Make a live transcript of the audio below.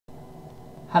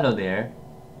Hello there.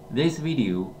 This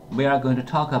video we are going to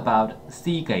talk about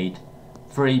Seagate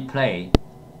FreePlay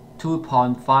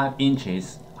 2.5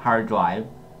 inches hard drive,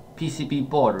 PCB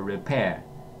board repair,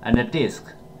 and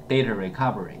disk data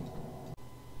recovery.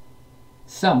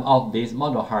 Some of these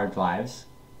model hard drives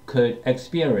could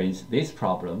experience this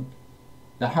problem.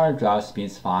 The hard drive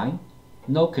spins fine,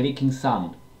 no clicking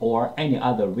sound or any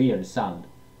other weird sound,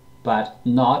 but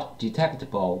not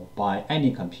detectable by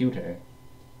any computer.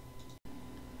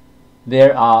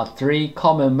 There are three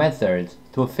common methods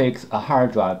to fix a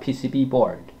hard drive PCB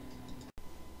board.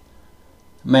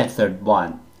 Method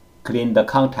 1. Clean the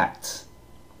contacts.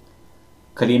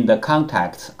 Clean the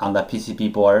contacts on the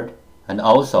PCB board and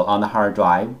also on the hard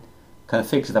drive can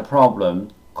fix the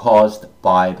problem caused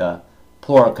by the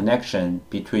poor connection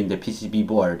between the PCB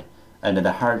board and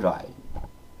the hard drive.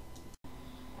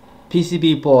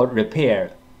 PCB board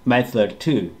repair. Method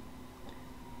 2.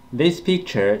 This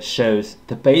picture shows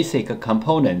the basic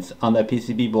components on the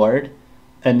PCB board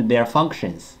and their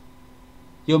functions.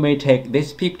 You may take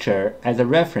this picture as a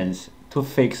reference to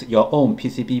fix your own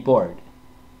PCB board.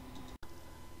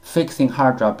 Fixing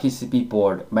hard drive PCB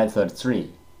board. Method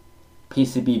 3.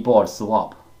 PCB board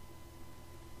swap.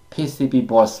 PCB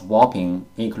board swapping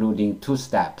including two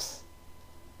steps.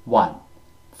 1.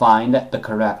 Find the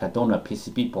correct donor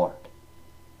PCB board.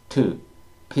 2.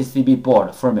 PCB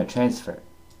board firmware transfer.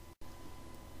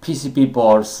 PCB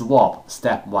board swap.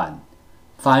 Step 1.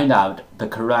 Find out the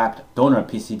correct donor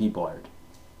PCB board.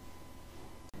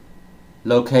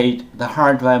 Locate the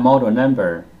hard drive model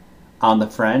number on the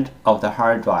front of the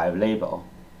hard drive label.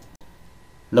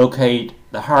 Locate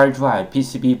the hard drive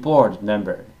PCB board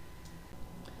number.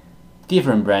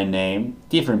 Different brand name,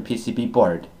 different PCB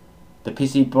board. The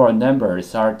PCB board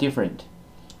numbers are different.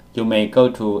 You may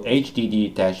go to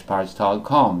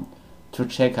hdd-parts.com to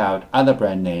check out other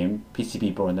brand name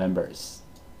PCB board numbers.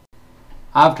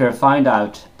 After find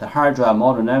out the hard drive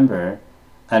model number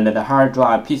and the hard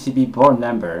drive PCB board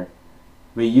number,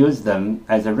 we use them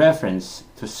as a reference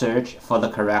to search for the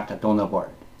correct donor board.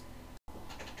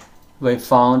 We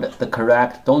found the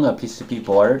correct donor PCB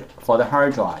board for the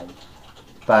hard drive,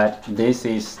 but this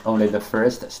is only the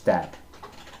first step.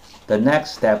 The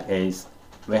next step is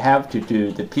we have to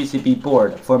do the PCB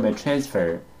board firmware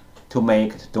transfer to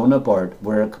make the donor board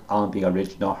work on the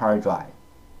original hard drive.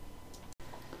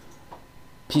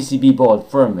 PCB board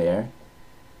firmware.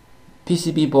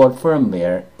 PCB board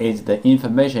firmware is the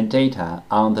information data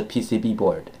on the PCB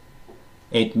board.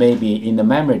 It may be in the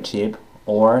memory chip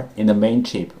or in the main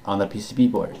chip on the PCB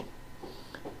board.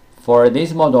 For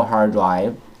this model hard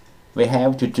drive, we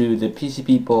have to do the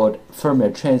PCB board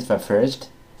firmware transfer first,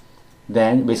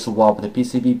 then we swap the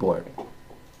PCB board.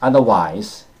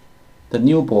 Otherwise, the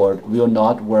new board will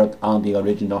not work on the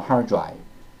original hard drive.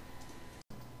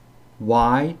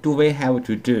 Why do we have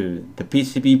to do the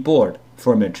PCB board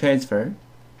firmware transfer?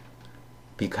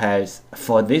 Because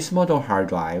for this model hard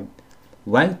drive,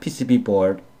 one PCB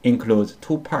board includes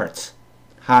two parts,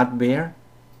 hardware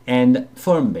and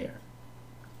firmware.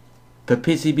 The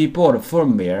PCB board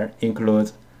firmware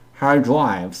includes hard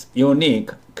drive's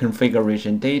unique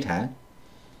configuration data.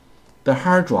 The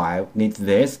hard drive needs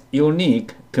this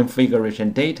unique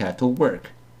configuration data to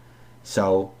work,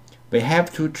 so we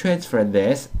have to transfer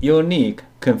this unique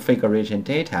configuration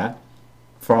data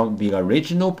from the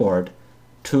original board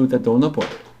to the donor board.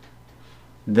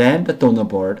 Then the donor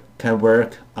board can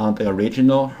work on the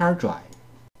original hard drive.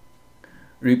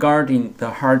 Regarding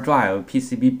the hard drive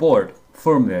PCB board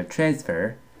firmware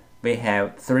transfer, we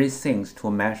have three things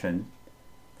to mention.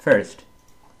 First,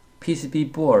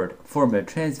 PCB board firmware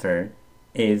transfer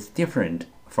is different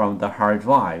from the hard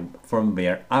drive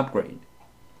firmware upgrade.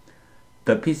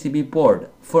 The PCB board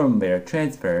firmware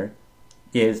transfer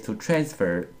is to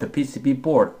transfer the PCB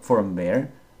board firmware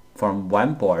from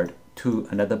one board to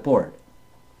another board.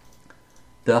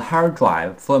 The hard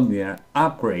drive firmware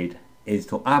upgrade is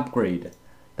to upgrade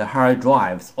the hard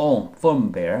drive's own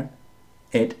firmware.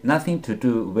 It has nothing to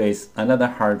do with another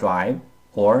hard drive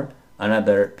or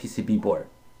another PCB board.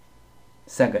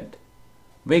 Second,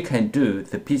 we can do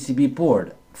the PCB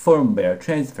board firmware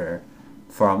transfer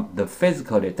from the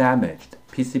physically damaged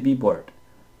PCB board,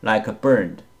 like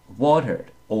burned,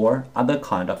 watered, or other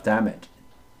kind of damage.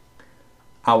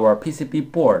 Our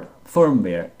PCB board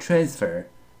firmware transfer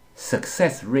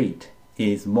success rate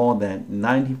is more than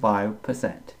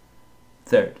 95%.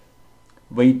 Third,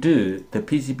 we do the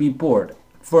PCB board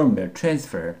firmware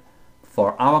transfer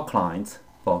for our clients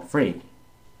for free.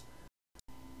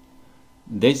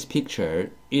 This picture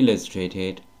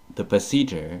illustrated the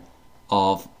procedure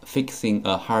of fixing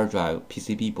a hard drive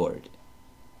PCB board.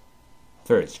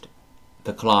 First,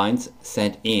 the clients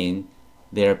send in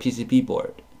their PCB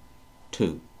board.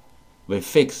 2. We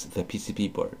fix the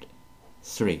PCB board.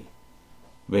 3.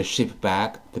 We ship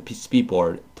back the PCB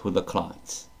board to the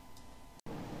clients.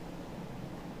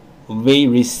 We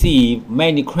receive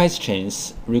many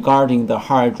questions regarding the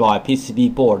hard drive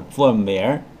PCB board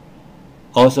firmware,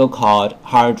 also called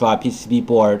hard drive PCB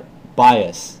board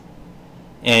BIOS,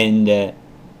 and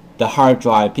the hard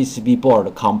drive PCB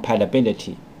board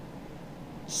compatibility.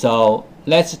 So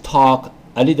let's talk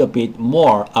a little bit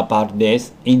more about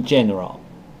this in general.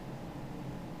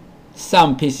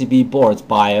 Some PCB boards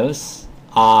BIOS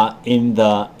are in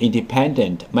the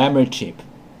independent memory chip,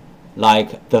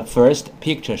 like the first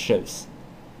picture shows.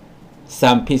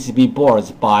 Some PCB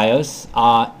boards BIOS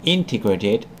are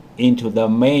integrated into the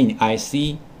main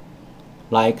IC,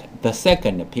 like the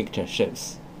second picture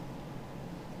shows.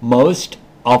 Most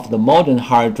of the modern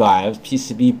hard drive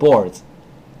PCB boards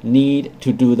need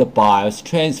to do the BIOS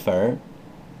transfer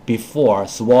before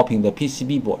swapping the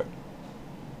PCB board.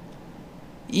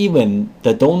 Even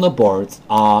the donor boards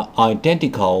are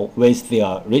identical with the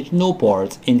original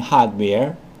boards in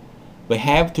hardware. We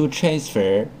have to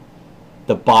transfer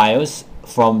the BIOS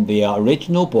from the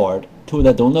original board to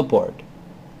the donor board.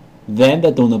 Then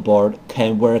the donor board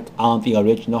can work on the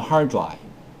original hard drive.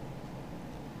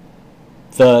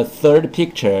 The third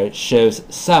picture shows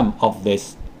some of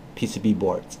these PCB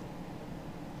boards.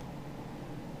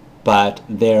 But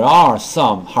there are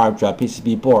some hard drive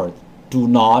PCB boards do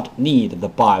not need the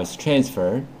BIOS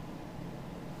transfer.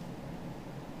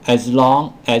 As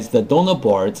long as the donor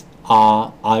boards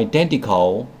are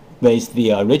identical with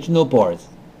the original boards,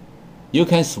 you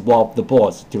can swap the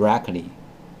boards directly.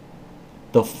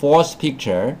 The fourth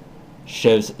picture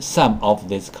shows some of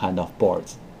these kind of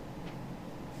boards.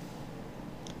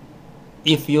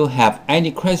 If you have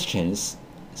any questions,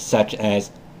 such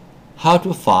as how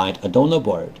to find a donor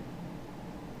board,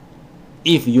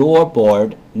 if your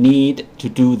board need to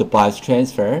do the BIOS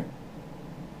transfer,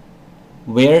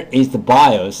 where is the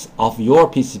BIOS of your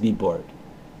PCB board,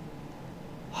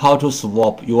 how to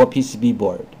swap your PCB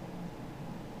board,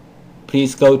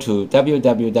 please go to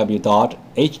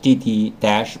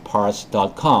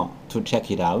www.hdd-parts.com to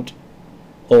check it out,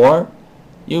 or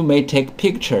you may take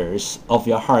pictures of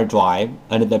your hard drive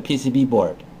and the PCB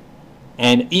board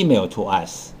and email to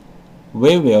us.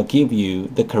 We will give you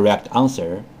the correct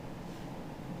answer.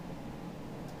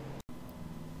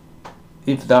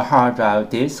 If the hard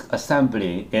drive disk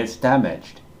assembly is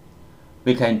damaged,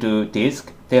 we can do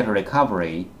disk data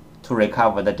recovery to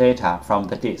recover the data from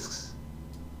the disks.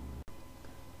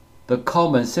 The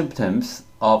common symptoms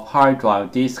of hard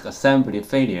drive disk assembly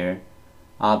failure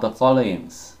are the following.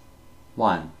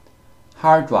 1.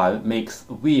 Hard drive makes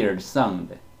weird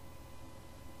sound.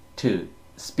 2.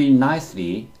 Spin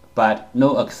nicely but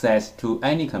no access to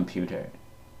any computer.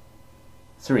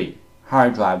 3.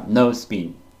 Hard drive no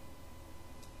spin.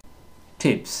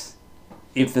 Tips: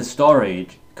 if the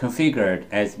storage configured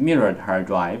as mirrored hard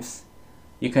drives,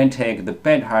 you can take the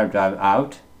bad hard drive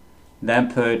out, then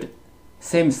put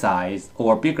same size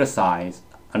or bigger size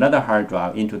another hard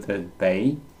drive into the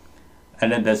bay,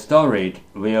 and then the storage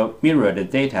will mirror the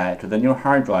data to the new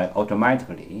hard drive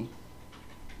automatically.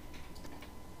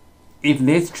 If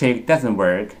this trick doesn't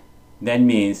work, that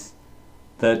means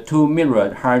the two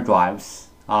mirrored hard drives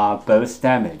are both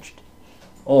damaged,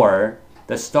 or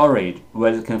the storage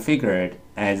was configured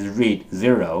as read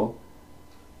 0.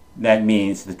 That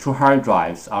means the two hard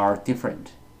drives are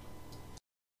different.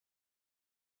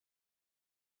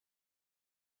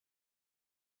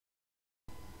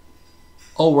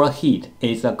 Overheat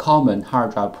is a common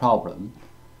hard drive problem.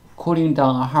 Cooling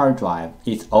down a hard drive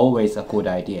is always a good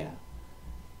idea.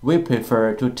 We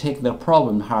prefer to take the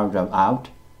problem hard drive out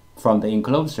from the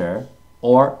enclosure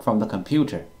or from the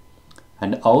computer,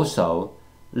 and also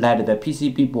let the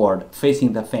PCB board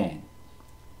facing the fan,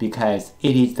 because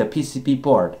it is the PCB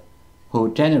board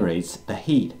who generates the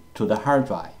heat to the hard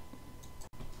drive.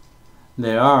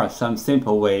 There are some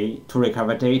simple ways to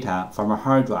recover data from a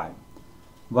hard drive.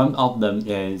 One of them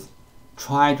is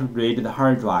try to read the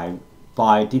hard drive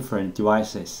by different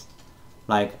devices,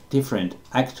 like different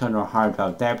external hard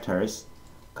drive adapters,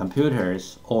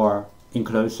 computers, or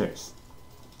enclosures,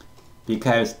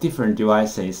 because different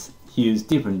devices use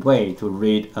different way to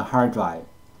read a hard drive.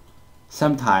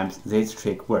 Sometimes this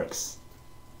trick works.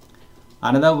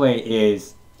 Another way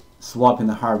is swapping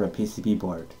the hardware PCB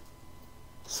board.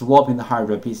 Swapping the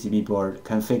hardware PCB board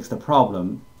can fix the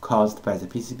problem caused by the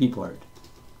PCB board.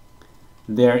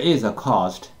 There is a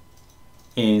cost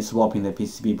in swapping the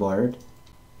PCB board,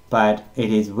 but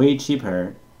it is way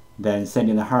cheaper than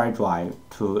sending the hard drive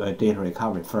to a data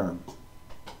recovery firm.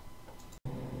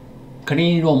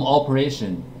 clean room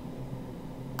operation,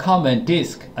 common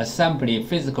disk assembly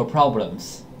physical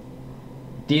problems,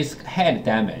 disk head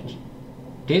damage,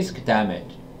 disk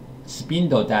damage,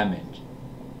 spindle damage,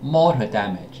 motor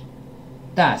damage,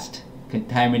 dust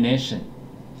contamination.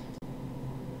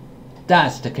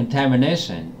 Dust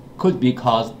contamination could be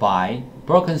caused by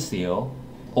broken seal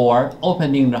or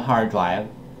opening the hard drive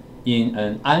in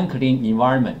an unclean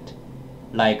environment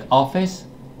like office,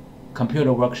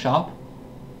 computer workshop.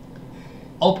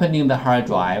 Opening the hard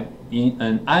drive in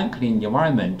an unclean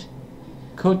environment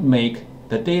could make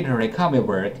the data recovery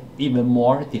work even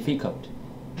more difficult.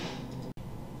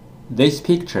 This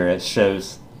picture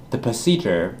shows the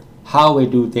procedure how we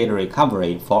do data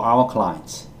recovery for our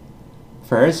clients.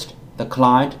 First, the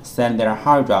client sends their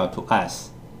hard drive to us.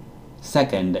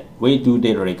 Second, we do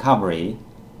data recovery.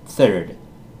 Third,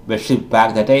 we ship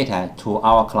back the data to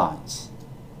our clients.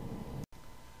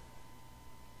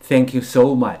 Thank you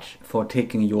so much for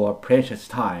taking your precious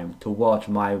time to watch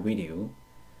my video.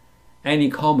 Any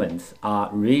comments are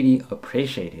really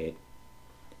appreciated.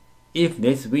 If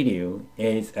this video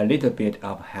is a little bit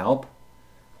of help,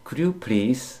 could you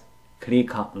please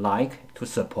click on like to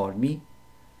support me?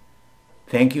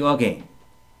 Thank you again.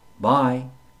 Bye.